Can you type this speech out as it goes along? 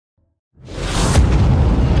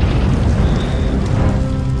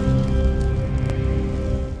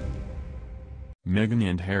Meghan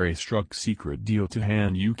and Harry struck secret deal to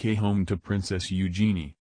hand UK home to Princess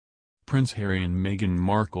Eugenie. Prince Harry and Meghan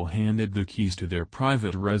Markle handed the keys to their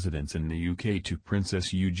private residence in the UK to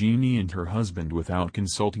Princess Eugenie and her husband without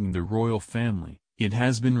consulting the royal family, it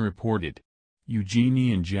has been reported.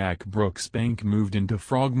 Eugenie and Jack Brooksbank moved into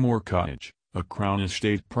Frogmore Cottage, a Crown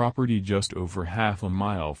Estate property just over half a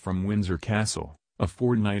mile from Windsor Castle, a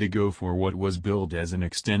fortnight ago for what was billed as an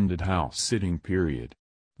extended house-sitting period.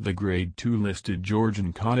 The Grade II listed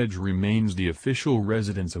Georgian cottage remains the official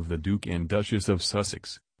residence of the Duke and Duchess of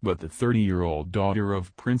Sussex, but the 30-year-old daughter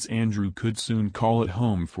of Prince Andrew could soon call it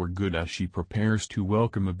home for good as she prepares to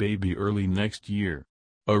welcome a baby early next year.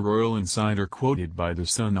 A royal insider quoted by The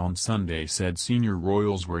Sun on Sunday said senior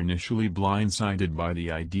royals were initially blindsided by the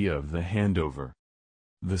idea of the handover.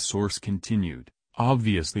 The source continued,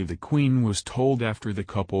 "Obviously the Queen was told after the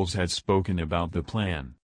couples had spoken about the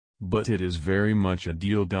plan. But it is very much a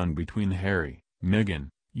deal done between Harry, Meghan,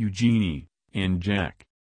 Eugenie, and Jack.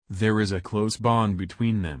 There is a close bond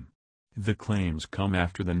between them." The claims come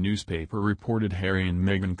after the newspaper reported Harry and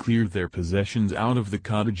Meghan cleared their possessions out of the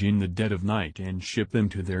cottage in the dead of night and shipped them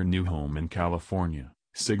to their new home in California,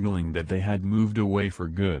 signaling that they had moved away for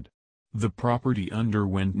good. The property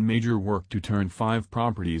underwent major work to turn 5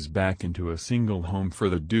 properties back into a single home for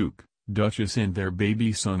the Duke, Duchess and their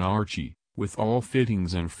baby son Archie, with all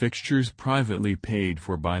fittings and fixtures privately paid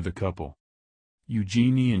for by the couple.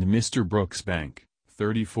 Eugenie and Mr. Brooksbank,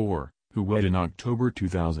 34, who wed in October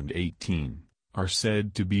 2018, are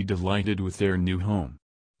said to be delighted with their new home.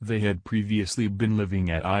 They had previously been living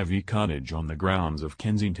at Ivy Cottage on the grounds of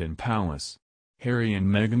Kensington Palace. Harry and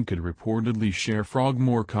Meghan could reportedly share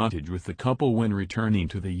Frogmore Cottage with the couple when returning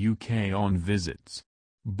to the UK on visits.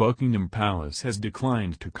 Buckingham Palace has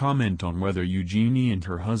declined to comment on whether Eugenie and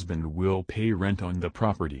her husband will pay rent on the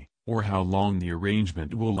property, or how long the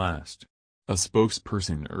arrangement will last. A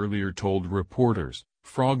spokesperson earlier told reporters,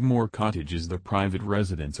 "Frogmore Cottage is the private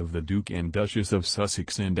residence of the Duke and Duchess of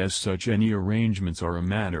Sussex and as such any arrangements are a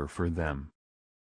matter for them."